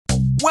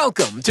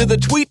Welcome to the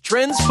Tweet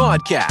Trends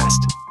Podcast.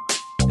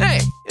 Hey,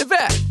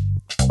 Yvette,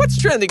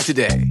 what's trending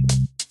today?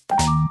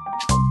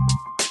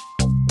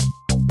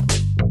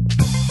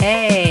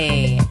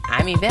 Hey,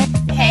 I'm Yvette.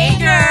 Hey,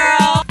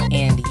 girl.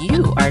 And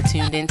you are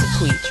tuned into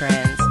Tweet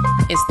Trends.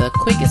 It's the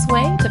quickest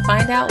way to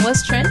find out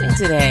what's trending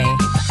today.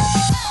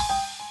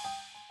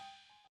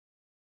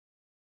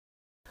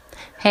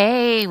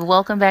 Hey,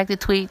 welcome back to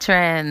Tweet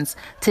Trends.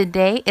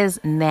 Today is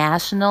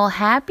National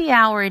Happy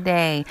Hour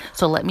Day.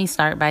 So let me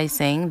start by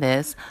saying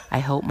this. I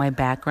hope my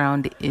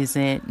background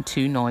isn't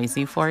too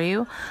noisy for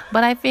you,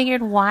 but I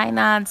figured why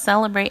not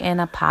celebrate in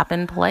a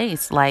poppin'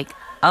 place like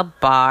a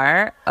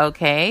bar,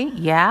 okay?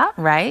 Yeah,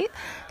 right?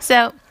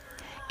 So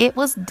it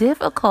was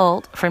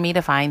difficult for me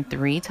to find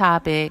 3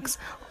 topics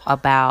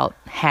about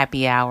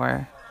happy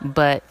hour,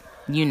 but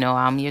you know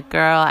I'm your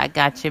girl. I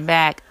got your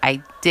back.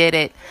 I did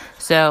it.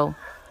 So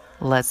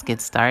let's get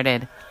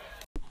started.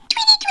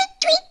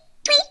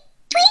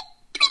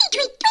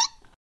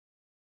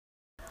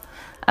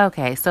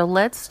 Okay, so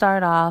let's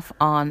start off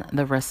on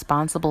the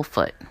responsible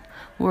foot.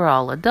 We're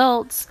all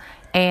adults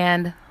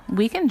and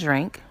we can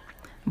drink,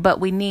 but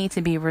we need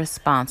to be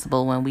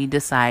responsible when we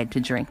decide to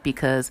drink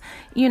because,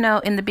 you know,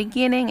 in the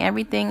beginning,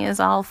 everything is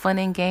all fun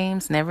and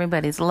games and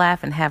everybody's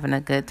laughing, having a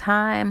good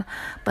time.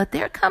 But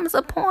there comes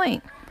a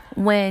point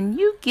when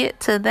you get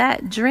to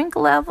that drink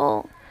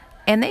level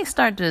and they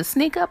start to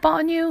sneak up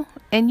on you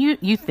and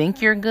you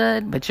think you're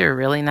good, but you're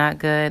really not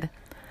good.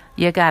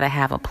 You got to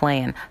have a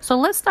plan. So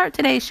let's start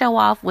today's show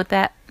off with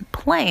that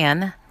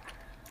plan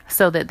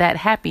so that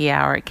happy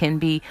hour can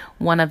be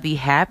one of the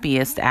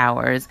happiest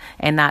hours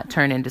and not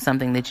turn into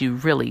something that you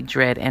really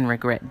dread and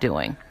regret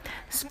doing.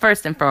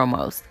 First and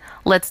foremost,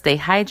 let's stay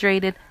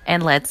hydrated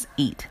and let's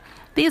eat.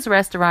 These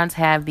restaurants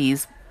have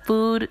these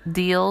food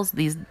deals,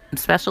 these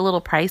special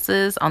little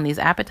prices on these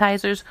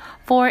appetizers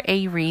for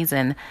a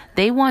reason.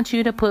 They want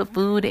you to put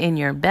food in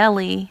your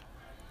belly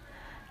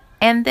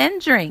and then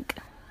drink.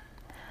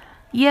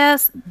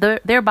 Yes,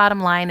 their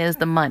bottom line is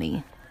the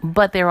money,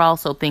 but they're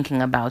also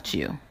thinking about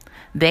you.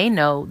 They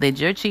know that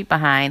your cheap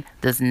behind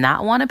does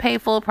not want to pay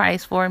full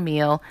price for a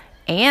meal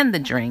and the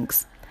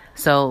drinks.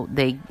 So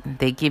they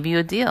give you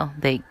a deal.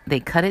 They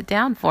cut it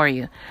down for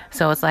you.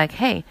 So it's like,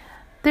 hey,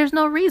 there's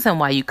no reason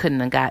why you couldn't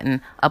have gotten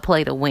a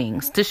plate of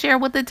wings to share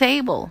with the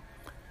table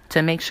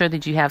to make sure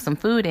that you have some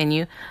food in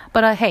you.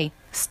 But hey,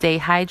 stay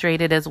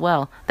hydrated as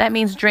well. That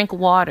means drink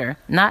water,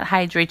 not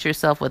hydrate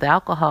yourself with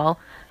alcohol.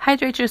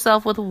 Hydrate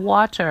yourself with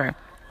water.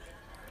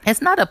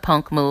 It's not a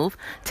punk move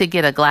to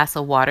get a glass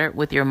of water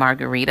with your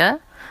margarita.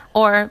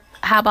 Or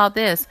how about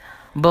this?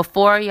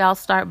 Before y'all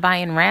start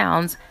buying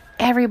rounds,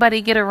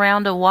 everybody get a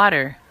round of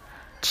water.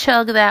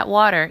 Chug that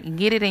water,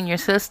 get it in your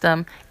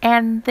system,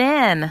 and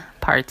then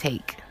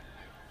partake.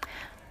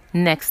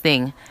 Next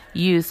thing,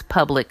 use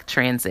public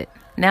transit.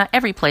 Now,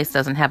 every place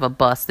doesn't have a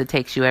bus that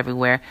takes you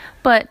everywhere,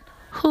 but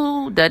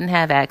who doesn't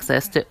have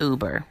access to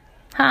Uber?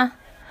 Huh?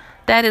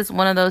 That is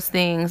one of those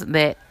things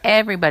that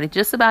everybody,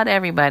 just about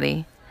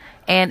everybody,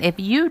 and if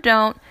you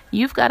don't,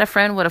 you've got a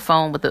friend with a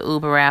phone with the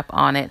Uber app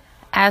on it.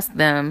 Ask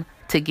them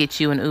to get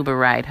you an Uber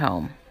ride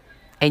home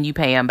and you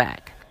pay them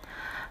back.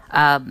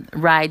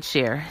 Ride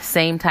share,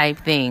 same type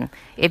thing.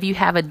 If you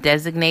have a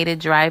designated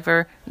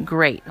driver,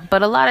 great.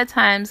 But a lot of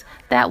times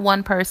that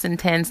one person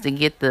tends to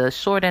get the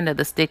short end of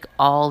the stick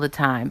all the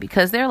time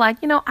because they're like,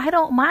 I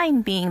don't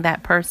mind being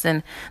that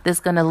person that's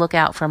going to look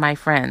out for my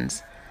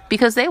friends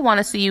because they want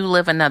to see you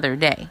live another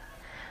day.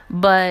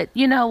 But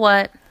you know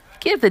what?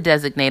 Give the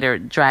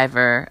designated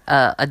driver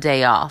a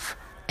day off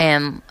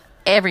and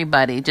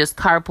everybody just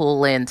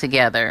carpool in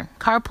together.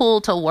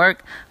 Carpool to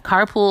work,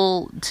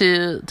 carpool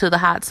to the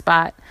hot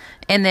spot,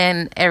 and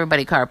then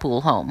everybody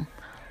carpool home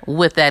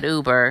with that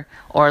Uber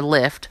or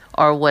Lyft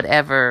or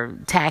whatever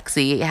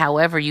taxi,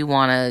 however you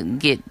want to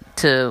get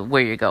to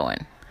where you're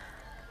going.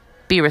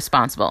 Be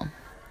responsible.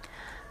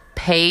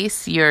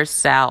 Pace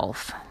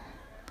yourself.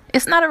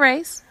 It's not a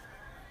race.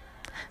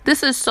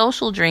 This is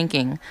social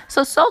drinking.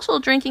 So social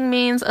drinking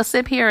means a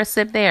sip here, a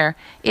sip there.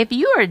 If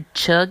you are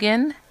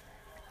chugging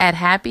at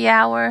happy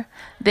hour,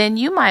 then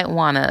you might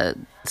want to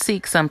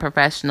seek some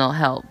professional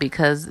help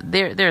because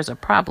there's a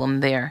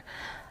problem there.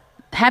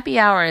 Happy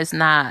hour is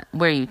not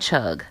where you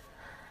chug.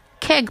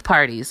 Keg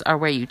parties are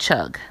where you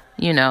chug.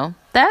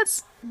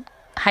 That's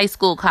high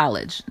school,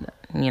 college.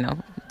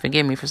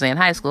 Forgive me for saying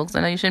high school because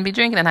I know you shouldn't be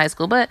drinking in high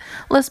school, but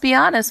let's be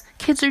honest,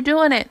 kids are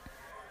doing it.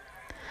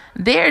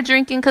 They're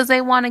drinking because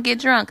they want to get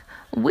drunk.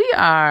 We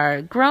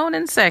are grown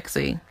and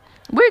sexy.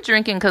 We're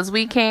drinking because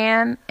we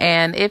can,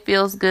 and it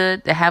feels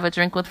good to have a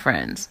drink with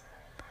friends.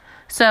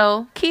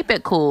 So keep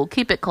it cool,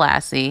 keep it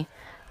classy,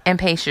 and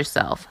pace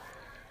yourself.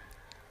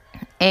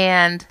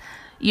 And,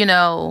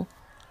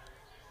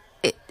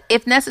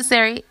 if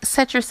necessary,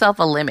 set yourself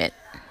a limit.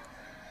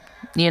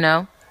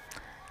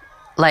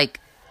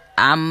 Like,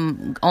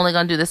 I'm only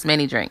going to do this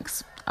many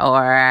drinks,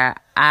 or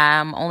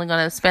I'm only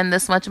going to spend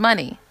this much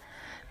money.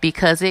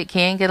 Because it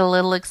can get a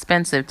little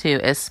expensive too,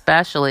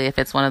 especially if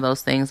it's one of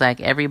those things like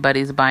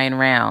everybody's buying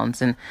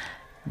rounds. And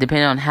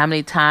depending on how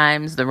many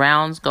times the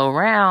rounds go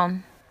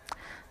round,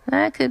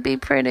 that could be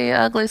pretty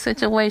ugly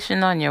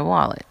situation on your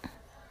wallet.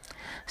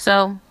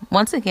 So,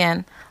 once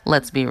again,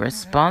 let's be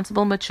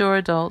responsible, mature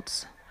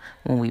adults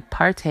when we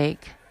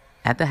partake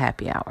at the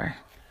happy hour.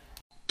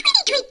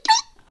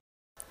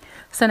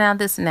 So now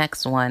this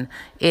next one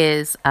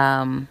is,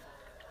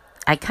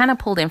 I kind of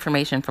pulled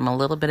information from a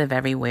little bit of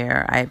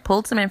everywhere. I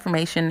pulled some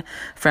information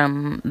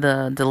from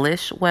the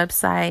Delish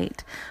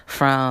website,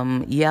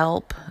 from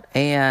Yelp,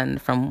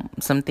 and from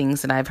some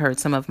things that I've heard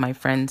some of my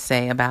friends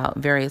say about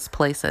various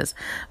places.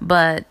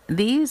 But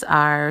these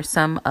are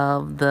some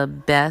of the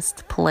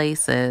best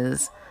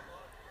places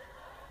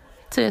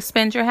to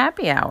spend your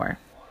happy hour.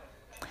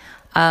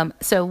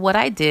 So what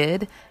I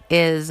did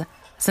is,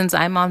 since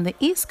I'm on the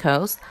East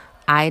Coast,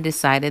 I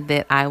decided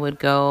that I would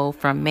go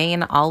from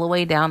Maine all the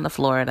way down to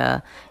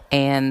Florida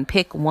and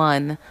pick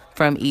one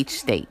from each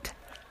state.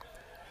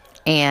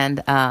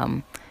 And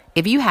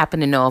if you happen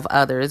to know of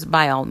others,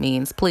 by all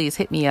means, please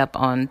hit me up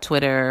on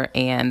Twitter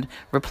and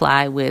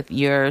reply with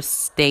your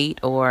state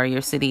or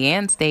your city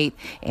and state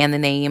and the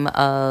name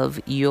of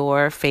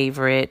your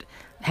favorite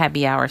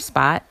happy hour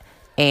spot.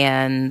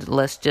 And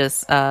let's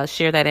just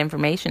share that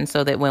information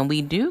so that when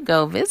we do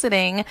go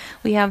visiting,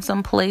 we have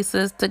some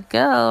places to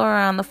go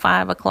around the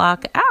 5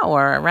 o'clock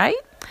hour, right?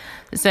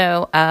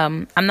 So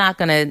I'm not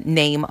going to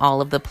name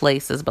all of the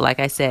places, but like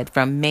I said,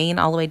 from Maine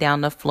all the way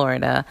down to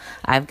Florida,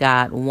 I've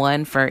got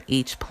one for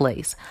each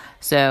place.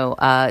 So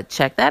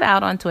check that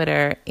out on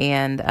Twitter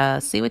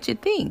and see what you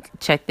think.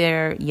 Check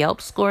their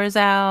Yelp scores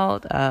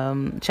out.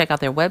 Check out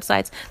their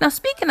websites. Now,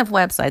 speaking of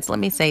websites, let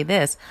me say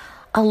this.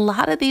 A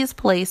lot of these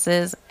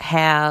places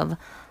have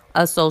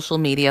a social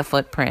media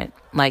footprint.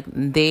 Like,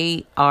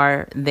 they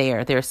are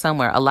there. They're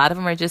somewhere. A lot of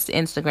them are just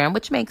Instagram,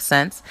 which makes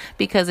sense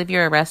because if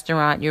you're a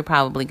restaurant, you're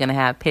probably going to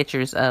have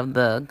pictures of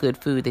the good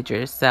food that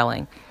you're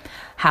selling.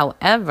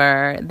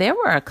 However, there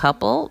were a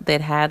couple that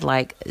had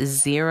like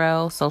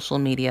zero social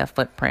media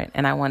footprint.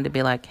 And I wanted to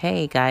be like,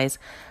 hey, guys,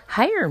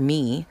 hire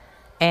me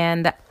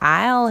and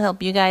I'll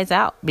help you guys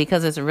out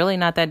because it's really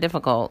not that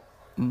difficult.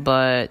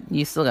 But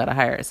you still got to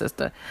hire a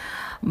sister.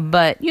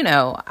 But, you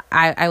know,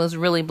 I was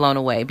really blown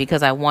away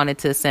because I wanted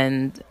to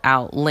send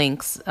out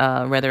links,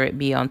 whether it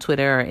be on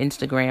Twitter or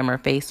Instagram or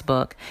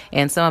Facebook.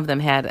 And some of them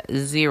had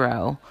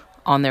zero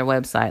on their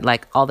website.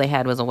 Like, all they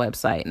had was a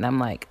website. And I'm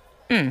like,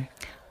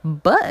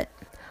 But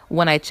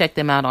when I checked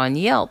them out on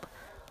Yelp,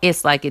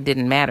 it's like it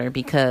didn't matter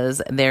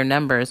because their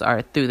numbers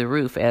are through the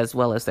roof as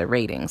well as their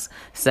ratings.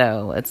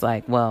 So it's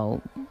like,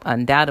 well,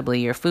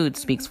 undoubtedly your food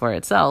speaks for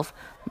itself.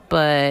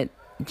 But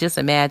just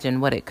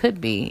imagine what it could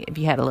be if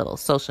you had a little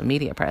social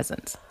media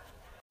presence.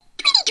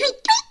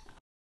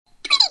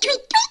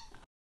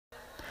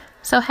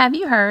 So have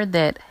you heard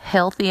that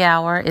healthy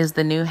hour is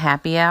the new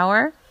happy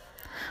hour?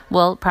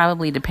 Well,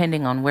 probably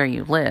depending on where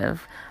you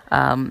live,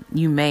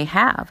 you may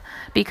have.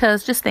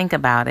 Because just think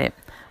about it.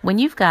 When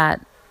you've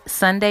got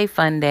Sunday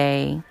Fun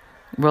Day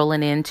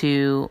rolling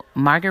into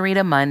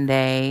Margarita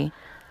Monday,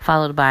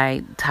 followed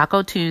by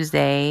Taco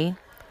Tuesday,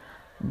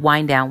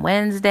 Wind Down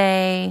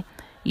Wednesday,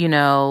 you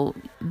know,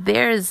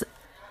 there's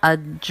a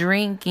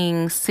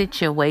drinking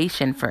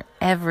situation for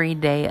every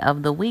day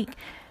of the week.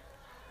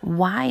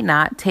 Why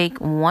not take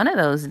one of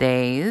those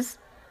days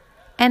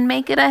and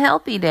make it a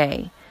healthy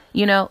day?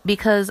 You know,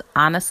 because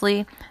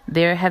honestly,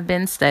 there have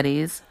been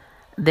studies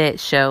that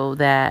show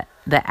that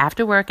the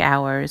after work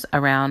hours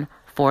around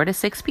 4 to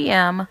 6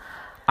 p.m.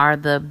 are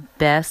the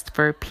best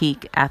for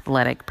peak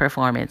athletic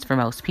performance for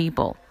most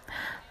people.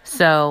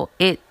 So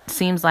it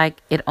seems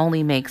like it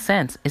only makes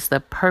sense. It's the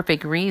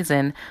perfect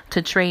reason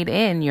to trade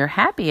in your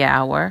happy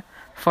hour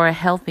for a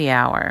healthy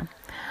hour.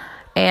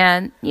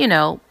 And, you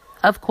know,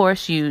 of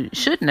course, you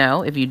should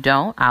know. If you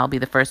don't, I'll be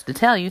the first to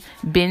tell you,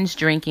 binge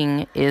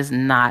drinking is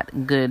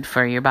not good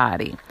for your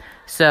body.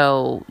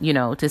 So, you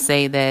know, to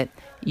say that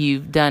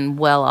you've done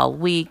well all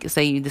week,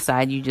 say you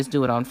decide you just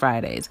do it on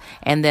Fridays,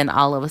 and then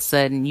all of a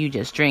sudden you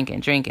just drink,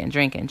 and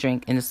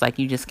it's like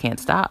you just can't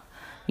stop.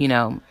 You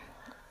know,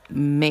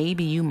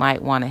 maybe you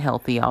might want a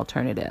healthy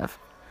alternative.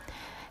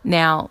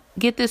 Now,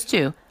 get this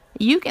too.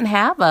 You can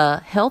have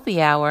a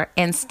healthy hour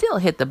and still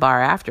hit the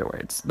bar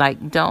afterwards.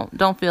 Like,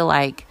 don't feel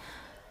like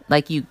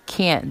you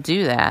can't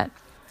do that.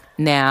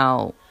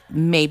 Now,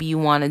 maybe you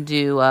want to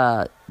do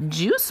a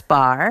juice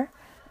bar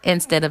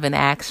instead of an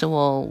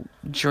actual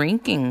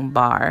drinking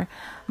bar,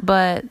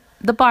 but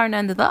the bar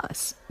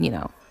nonetheless, you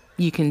know,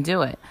 you can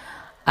do it.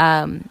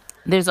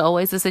 There's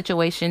always a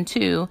situation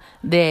too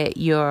that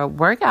your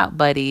workout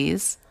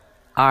buddies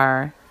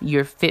are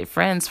your fit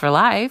friends for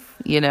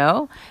life, you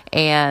know,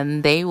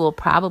 and they will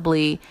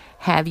probably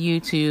have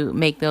you to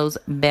make those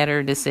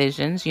better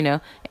decisions. You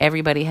know,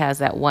 everybody has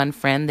that one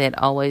friend that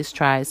always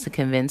tries to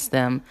convince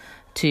them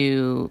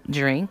to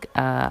drink.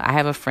 I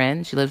have a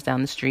friend, she lives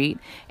down the street,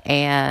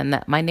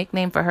 and my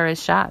nickname for her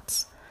is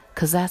Shots,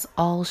 because that's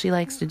all she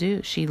likes to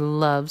do. She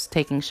loves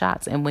taking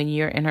shots. And when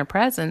you're in her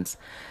presence,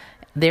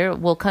 there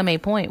will come a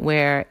point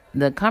where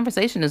the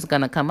conversation is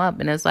going to come up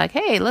and it's like,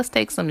 hey, let's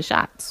take some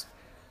shots.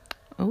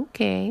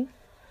 Okay.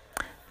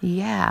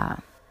 Yeah.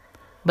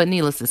 But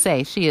needless to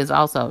say, she is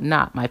also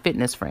not my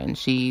fitness friend.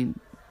 She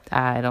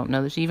I don't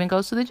know that she even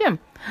goes to the gym.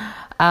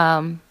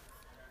 And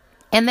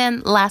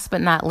then last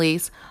but not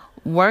least,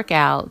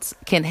 workouts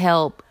can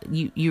help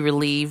you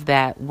relieve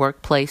that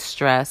workplace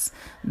stress,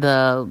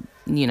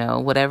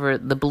 whatever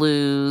the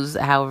blues,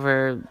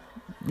 however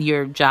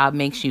your job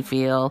makes you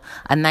feel.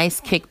 A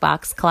nice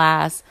kickbox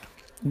class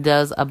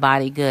does a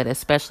body good,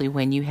 especially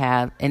when you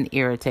have an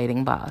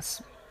irritating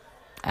boss.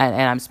 And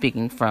I'm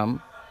speaking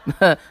from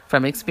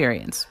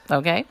experience.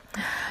 Okay.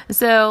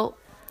 So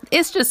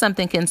it's just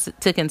something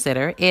to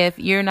consider. If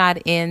you're not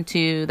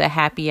into the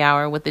happy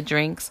hour with the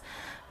drinks,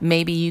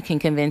 maybe you can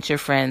convince your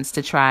friends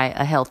to try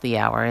a healthy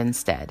hour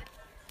instead.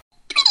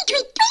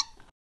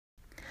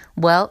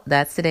 Well,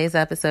 that's today's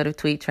episode of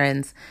Tweet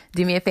Trends.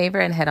 Do me a favor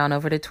and head on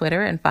over to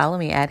Twitter and follow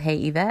me at Hey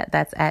Yvette.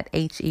 That's at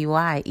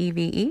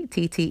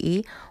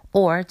HeyEveette,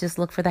 or just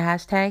look for the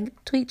hashtag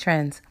Tweet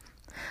Trends.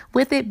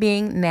 With it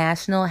being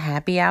National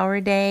Happy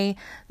Hour Day,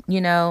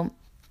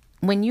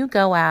 when you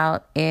go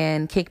out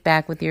and kick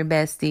back with your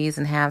besties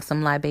and have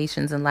some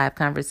libations and live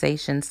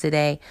conversations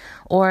today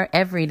or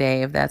every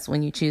day, if that's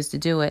when you choose to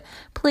do it,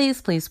 please,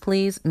 please,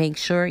 please make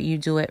sure you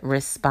do it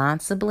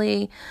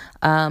responsibly.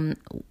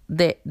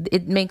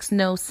 It makes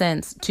no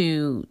sense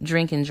to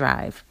drink and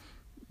drive.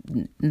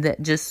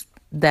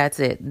 That's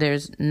it.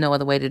 There's no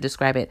other way to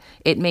describe it.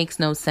 It makes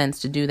no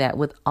sense to do that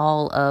with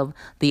all of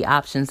the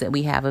options that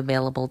we have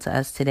available to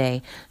us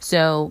today.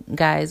 So,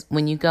 guys,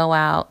 when you go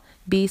out,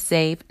 be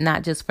safe,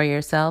 not just for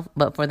yourself,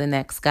 but for the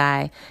next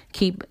guy.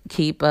 Keep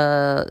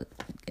an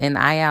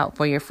eye out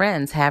for your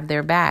friends. Have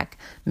their back.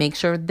 Make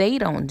sure they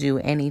don't do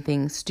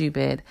anything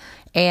stupid.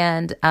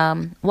 And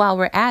while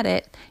we're at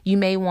it, you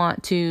may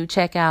want to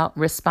check out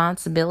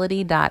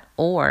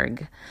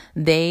responsibility.org.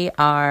 They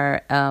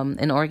are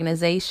an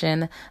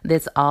organization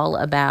that's all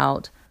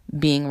about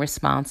being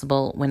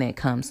responsible when it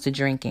comes to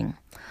drinking.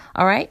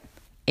 All right.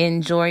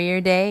 Enjoy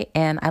your day,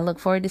 and I look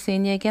forward to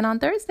seeing you again on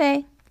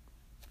Thursday.